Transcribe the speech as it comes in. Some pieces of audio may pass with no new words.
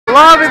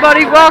Hello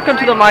everybody, welcome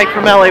to the Mike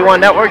from LA1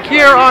 Network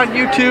here on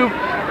YouTube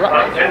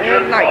live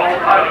at night.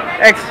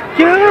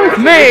 Excuse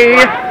me,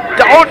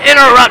 don't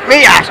interrupt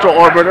me, Astro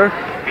Orbiter.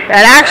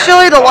 And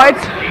actually the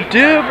lights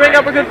do bring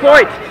up a good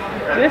point.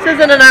 This is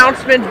an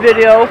announcement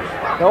video.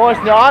 No,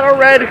 it's not a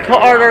red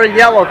card or a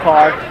yellow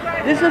card.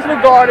 This is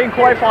regarding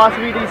quite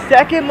possibly the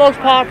second most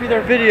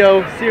popular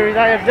video series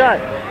I have done.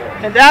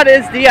 And that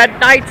is the At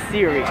Night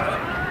series.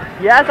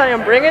 Yes, I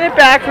am bringing it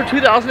back for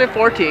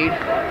 2014.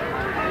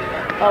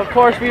 Of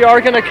course, we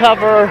are going to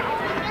cover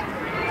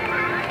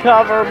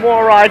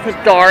more rides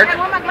at dark.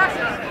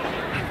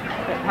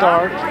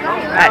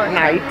 At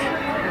night.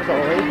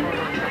 Sorry.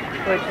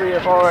 Which we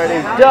have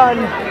already done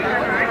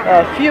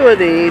a few of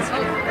these.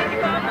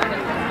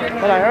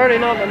 But I already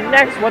know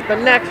what the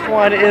next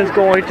one is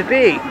going to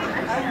be.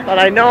 But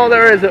I know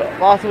there is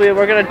possibly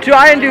we're going to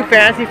try and do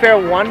Fantasy Fair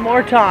one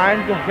more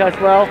time because,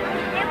 well,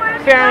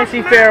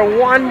 Fantasy Fair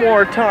one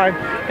more time.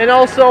 And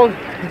also,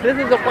 this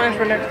is a plan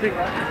for next week.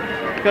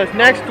 Because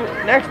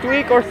next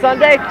week or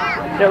Sunday,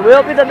 there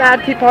will be the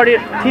Mad Tea Party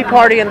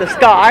in the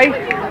Sky.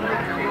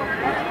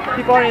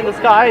 Tea Party in the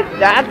Sky.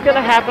 That's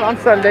gonna happen on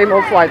Sunday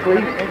most likely,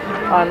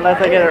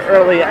 unless I get it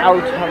early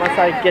out. Unless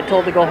I get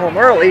told to go home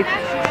early.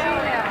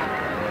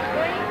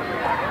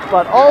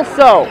 But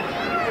also,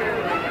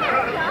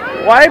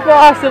 quite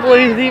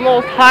possibly the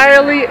most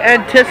highly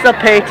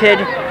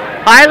anticipated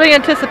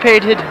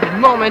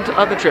moment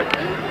of the trip.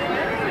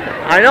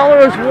 I know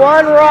there was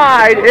one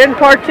ride in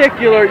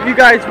particular you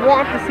guys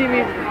want to see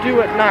me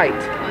do at night.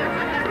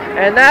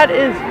 And that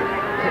is...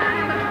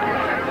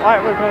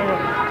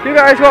 You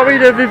guys want me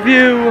to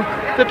review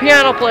the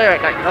piano player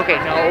at night? Okay,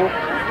 no.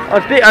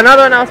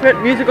 Another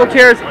announcement, musical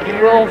chairs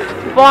will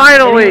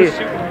finally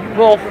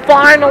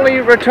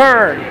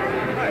return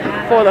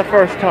for the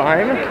first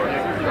time.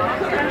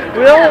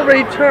 Will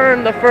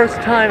return the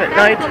first time at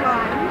night.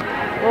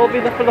 Will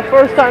be for the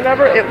first time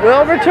ever. It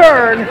will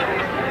return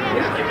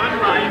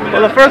for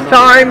the first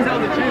time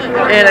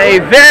in a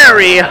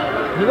very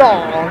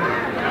long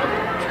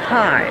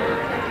time.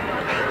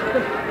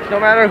 No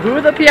matter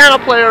who the piano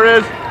player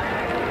is,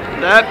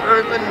 that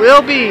person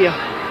will be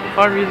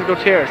on musical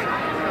chairs.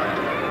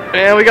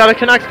 And we got a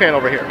Canucks fan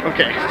over here.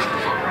 Okay.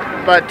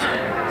 But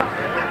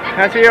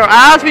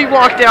as we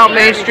walk down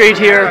Main Street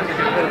here,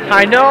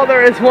 I know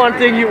there is one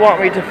thing you want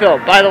me to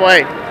film. By the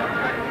way,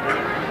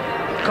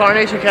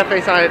 Carnation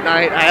Cafe sign at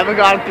night. I haven't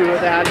gotten through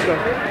with that. So.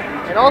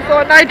 And also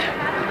at night,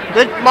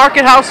 the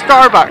Market House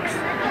Starbucks.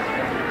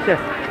 Yes.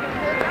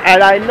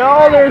 And I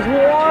know there's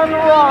one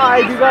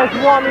ride you guys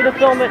want me to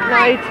film at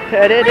night,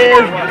 and it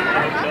is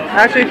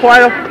actually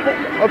quite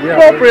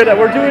appropriate that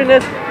we're doing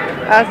this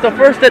as the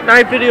first at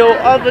night video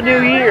of the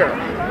new year.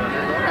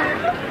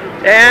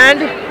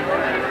 And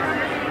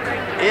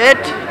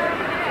it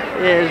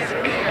is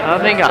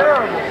coming up.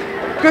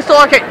 Crystal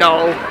Arcade.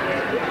 No,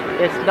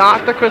 it's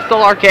not the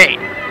Crystal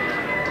Arcade.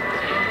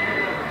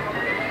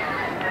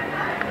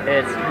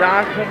 It's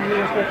not going to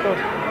be the Crystal.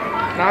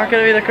 Not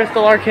going to be the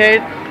Crystal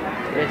Arcade.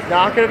 It's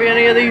not going to be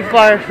any of the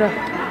fire stuff.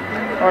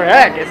 Or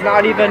heck, it's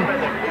not even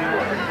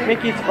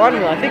Mickey's Fun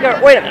Wheel. I think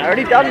wait a minute, I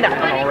already done that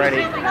one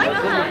already.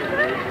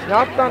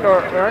 Not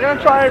Thunder. We're going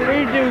to try and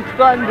redo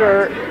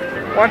Thunder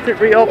once it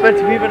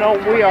reopens, even though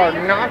we are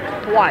not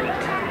quite.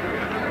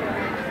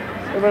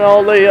 Even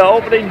though the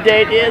opening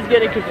date is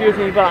getting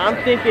confusing, but I'm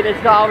thinking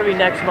it's not going to be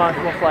next month,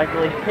 most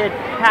likely. It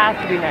has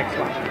to be next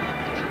month.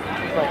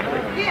 Most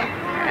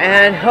likely.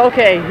 And,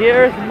 okay,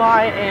 here's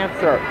my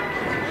answer.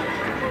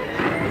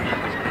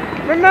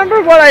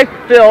 Remember what I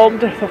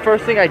filmed, the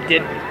first thing I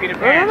did?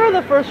 Remember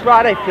the first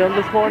ride I filmed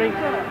this morning?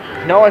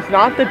 No, it's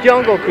not the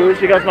Jungle Cruise,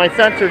 because my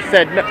sensor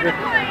said no.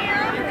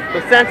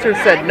 The sensor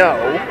said no.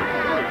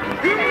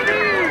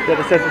 Yeah,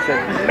 the sensor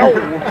said no.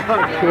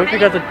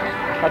 Because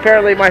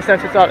apparently my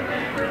sensor thought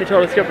he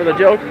told us to skip for the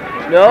joke.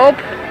 Nope.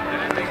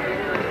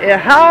 Yeah,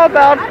 how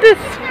about this?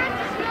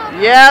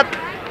 Yep.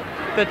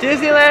 The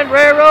Disneyland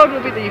Railroad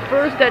will be the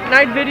first at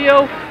night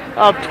video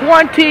of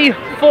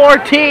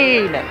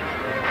 2014.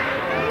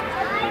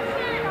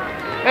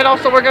 And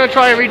also we're going to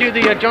try and redo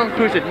the Jungle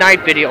Cruise at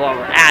night video while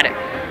we're at it.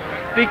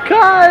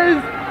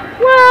 Because,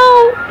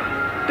 well,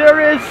 there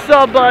is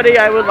somebody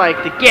I would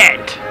like to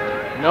get.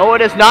 No,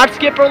 it is not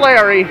Skipper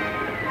Larry.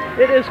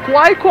 It is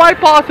quite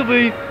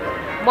possibly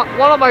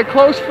one of my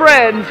close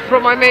friends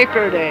from my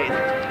Mayfair days.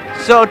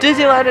 So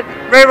Disneyland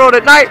Railroad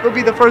at night will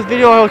be the first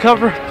video I will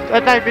cover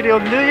at night video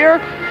of the new year.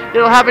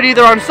 It'll happen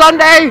either on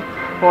Sunday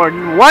or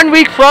 1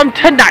 week from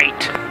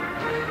tonight.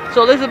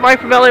 So this is Mike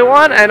from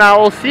LA1, and I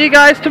will see you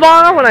guys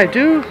tomorrow when I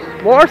do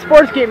more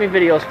sports gaming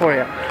videos for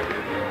you.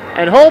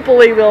 And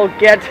hopefully we'll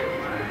get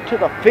to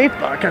the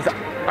FIFA, because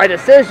my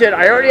decision,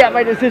 I already have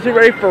my decision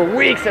ready for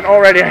weeks, and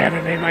already I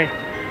haven't made mine.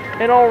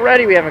 And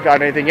already we haven't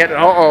gotten anything yet.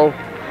 Uh-oh.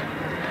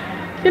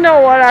 You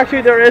know what,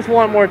 actually there is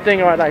one more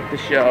thing I'd like to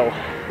show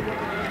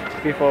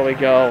before we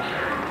go.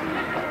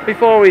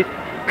 Before we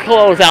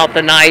close out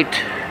the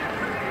night.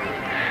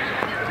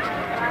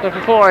 So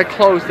before I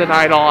close the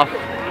night off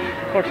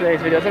for today's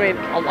videos, I mean,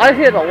 I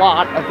did a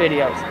lot of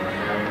videos.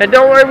 And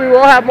don't worry, we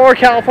will have more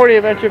California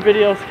Adventure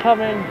videos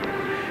coming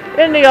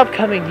in the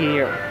upcoming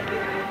year.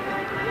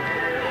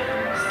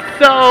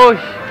 So,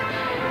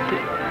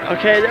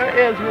 okay,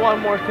 there is one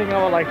more thing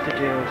I would like to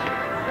do.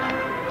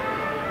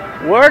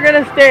 We're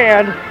gonna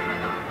stand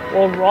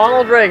where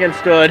Ronald Reagan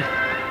stood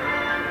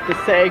to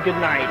say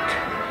goodnight.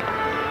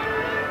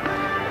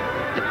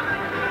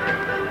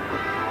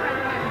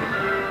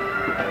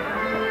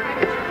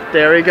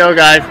 There we go,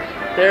 guys.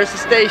 There's the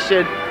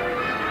station.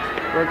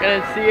 We're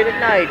gonna see it at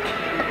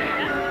night.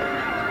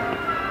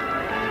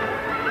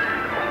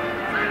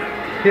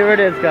 Here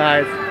it is,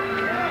 guys.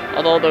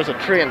 Although there's a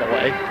tree in the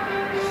way.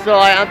 So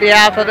on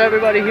behalf of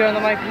everybody here on the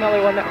Mike Melly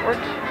One Network,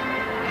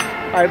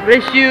 I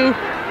wish you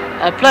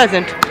a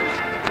pleasant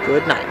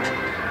good night.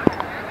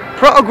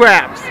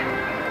 Programs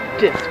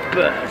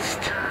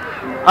dispersed.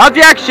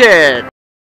 Objection!